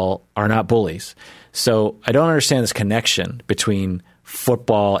football are not bullies. So I don't understand this connection between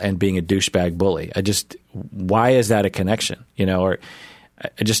football and being a douchebag bully. Why is that a connection? Or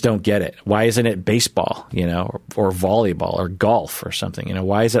I just don't get it. Why isn't it baseball, or volleyball or golf or something?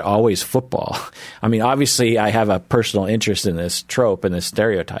 Why is it always football? I mean, obviously I have a personal interest in this trope and this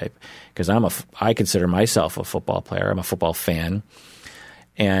stereotype because I consider myself a football player. I'm a football fan.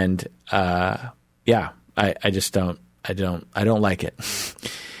 And, I don't like it.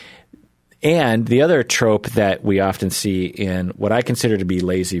 And the other trope that we often see in what I consider to be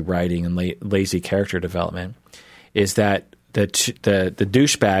lazy writing and lazy character development is that the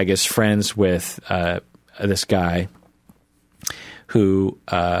douchebag is friends with this guy who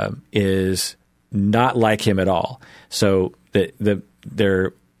is not like him at all. So the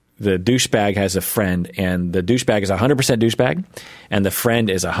douchebag has a friend, and the douchebag is 100% douchebag, and the friend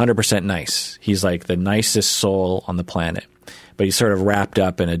is 100% nice. He's like the nicest soul on the planet, but he's sort of wrapped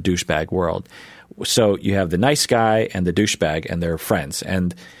up in a douchebag world. So you have the nice guy and the douchebag, and they're friends.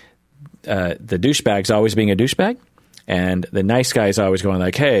 And the douchebag's always being a douchebag, and the nice guy is always going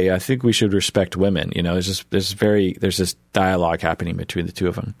like, "Hey, I think we should respect women." There's this dialogue happening between the two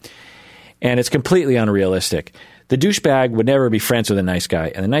of them, and it's completely unrealistic. The douchebag would never be friends with a nice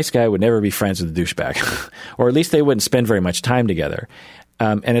guy, and the nice guy would never be friends with the douchebag, or at least they wouldn't spend very much time together.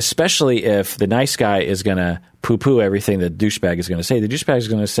 And especially if the nice guy is going to poo-poo everything the douchebag is going to say, the douchebag is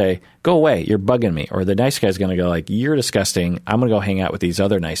going to say, "Go away, you're bugging me." Or the nice guy is going to go like, "You're disgusting. I'm going to go hang out with these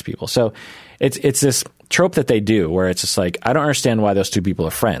other nice people." So it's this trope that they do where it's just like, I don't understand why those two people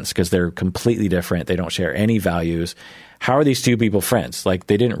are friends because they're completely different. They don't share any values. How are these two people friends? Like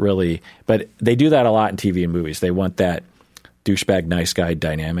they didn't really, but they do that a lot in TV and movies. They want that douchebag nice guy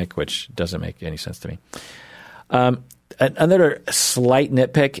dynamic, which doesn't make any sense to me. Another slight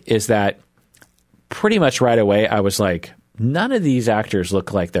nitpick is that pretty much right away I was like, none of these actors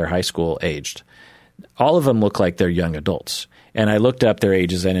look like they're high school aged. All of them look like they're young adults. And I looked up their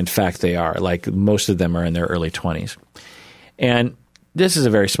ages, and in fact, they are. Like, most of them are in their early 20s. And this is a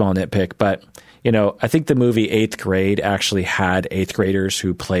very small nitpick, but, I think the movie 8th Grade actually had 8th graders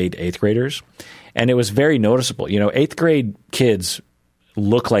who played 8th graders. And it was very noticeable. 8th grade kids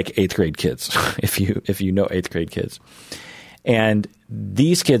look like 8th grade kids, if you know 8th grade kids. And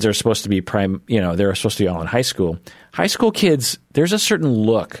these kids are supposed to be they're supposed to be all in high school. High school kids, there's a certain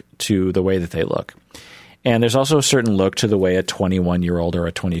look to the way that they look. And there's also a certain look to the way a 21-year-old or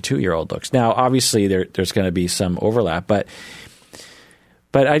a 22-year-old looks. Now, obviously, there's going to be some overlap, but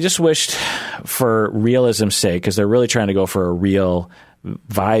I just wished, for realism's sake, because they're really trying to go for a real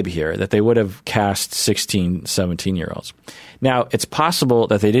vibe here, that they would have cast 16, 17-year-olds. Now, it's possible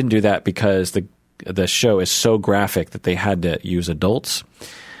that they didn't do that because the show is so graphic that they had to use adults.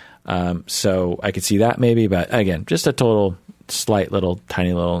 So I could see that maybe, but again, just a total slight little,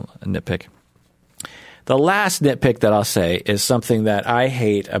 tiny little nitpick. The last nitpick that I'll say is something that I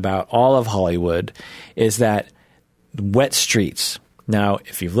hate about all of Hollywood, is that wet streets. Now,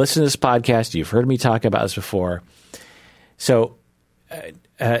 if you've listened to this podcast, you've heard me talk about this before. So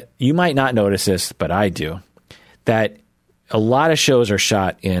you might not notice this, but I do, that a lot of shows are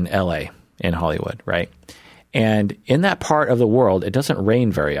shot in LA, in Hollywood, right? And in that part of the world, it doesn't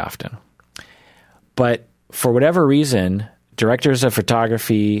rain very often. But for whatever reason, directors of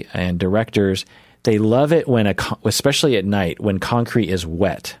photography and directors, they love it when, especially at night, when concrete is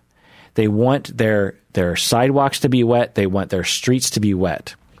wet. They want their sidewalks to be wet. They want their streets to be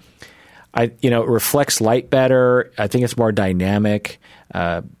wet. It reflects light better. I think it's more dynamic.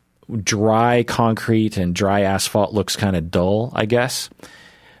 Dry concrete and dry asphalt looks kind of dull, I guess.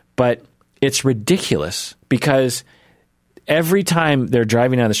 But it's ridiculous because every time they're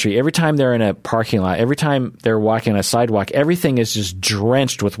driving down the street, every time they're in a parking lot, every time they're walking on a sidewalk, everything is just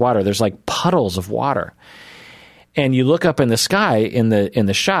drenched with water. There's like puddles of water. And you look up in the sky in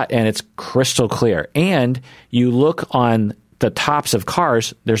the shot, and it's crystal clear. And you look on the tops of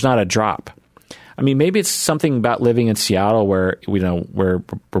cars, there's not a drop. I mean, maybe it's something about living in Seattle where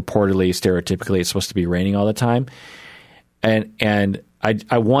reportedly, stereotypically, it's supposed to be raining all the time. And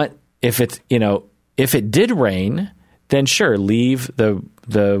I want, if it did rain, then sure, leave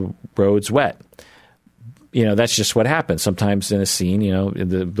the roads wet. That's just what happens. Sometimes in a scene,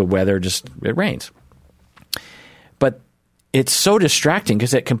 the weather it rains. But it's so distracting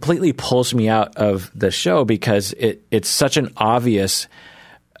because it completely pulls me out of the show because it's such an obvious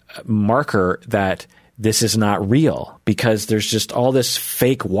marker that this is not real because there's just all this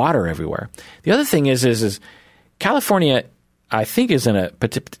fake water everywhere. The other thing is California, I think, is in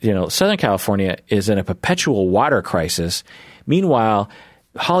Southern California is in a perpetual water crisis. Meanwhile,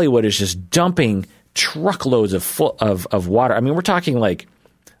 Hollywood is just dumping truckloads of water. I mean, we're talking like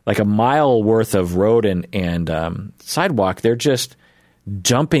a mile worth of road and sidewalk. They're just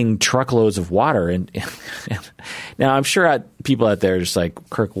dumping truckloads of water. And now I'm sure people out there are just like,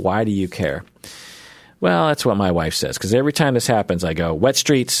 Kirk, why do you care? Well, that's what my wife says. Because every time this happens, I go, wet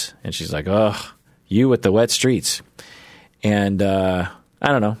streets. And she's like, oh, you with the wet streets. And I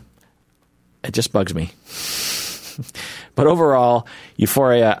don't know. It just bugs me. But overall,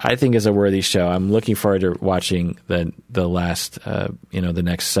 Euphoria, I think, is a worthy show. I'm looking forward to watching the last, the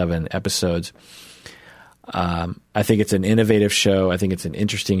next 7 episodes. I think it's an innovative show. I think it's an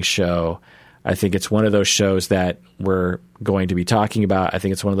interesting show. I think it's one of those shows that we're going to be talking about. I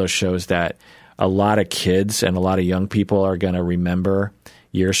think it's one of those shows that a lot of kids and a lot of young people are going to remember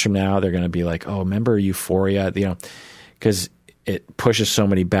years from now. They're going to be like, oh, remember Euphoria? Because it pushes so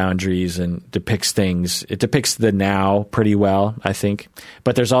many boundaries and depicts things. It depicts the now pretty well, I think.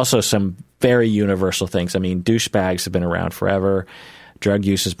 But there's also some very universal things. I mean, douchebags have been around forever. Drug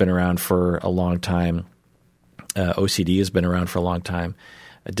use has been around for a long time. OCD has been around for a long time.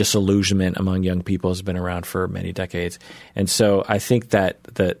 Disillusionment among young people has been around for many decades. And so I think that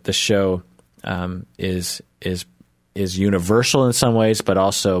the show is universal in some ways, but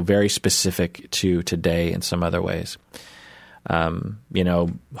also very specific to today in some other ways.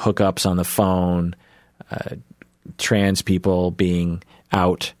 Hookups on the phone, trans people being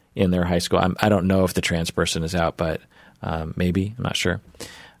out in their high school. I don't know if the trans person is out, but maybe. I'm not sure.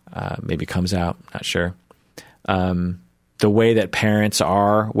 Maybe comes out. Not sure. The way that parents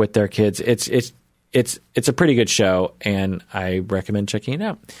are with their kids, it's a pretty good show, and I recommend checking it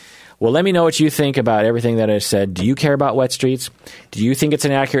out. Well, let me know what you think about everything that I said. Do you care about wet streets? Do you think it's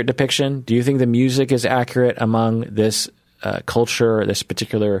an accurate depiction? Do you think the music is accurate among this culture, this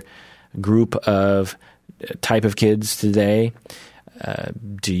particular group of type of kids today?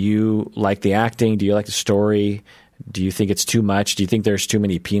 Do you like the acting? Do you like the story? Do you think it's too much? Do you think there's too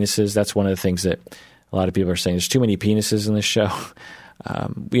many penises? That's one of the things that A lot of people are saying there's too many penises in this show.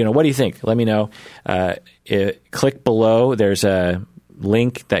 What do you think? Let me know. Click below. There's a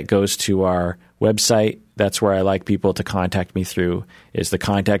link that goes to our website. That's where I like people to contact me through, is the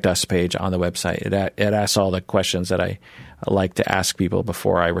Contact Us page on the website. It asks all the questions that I like to ask people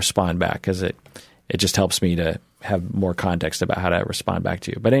before I respond back, because it just helps me to have more context about how to respond back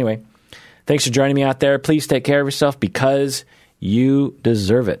to you. But anyway, thanks for joining me out there. Please take care of yourself, because you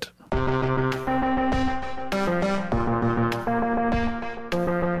deserve it.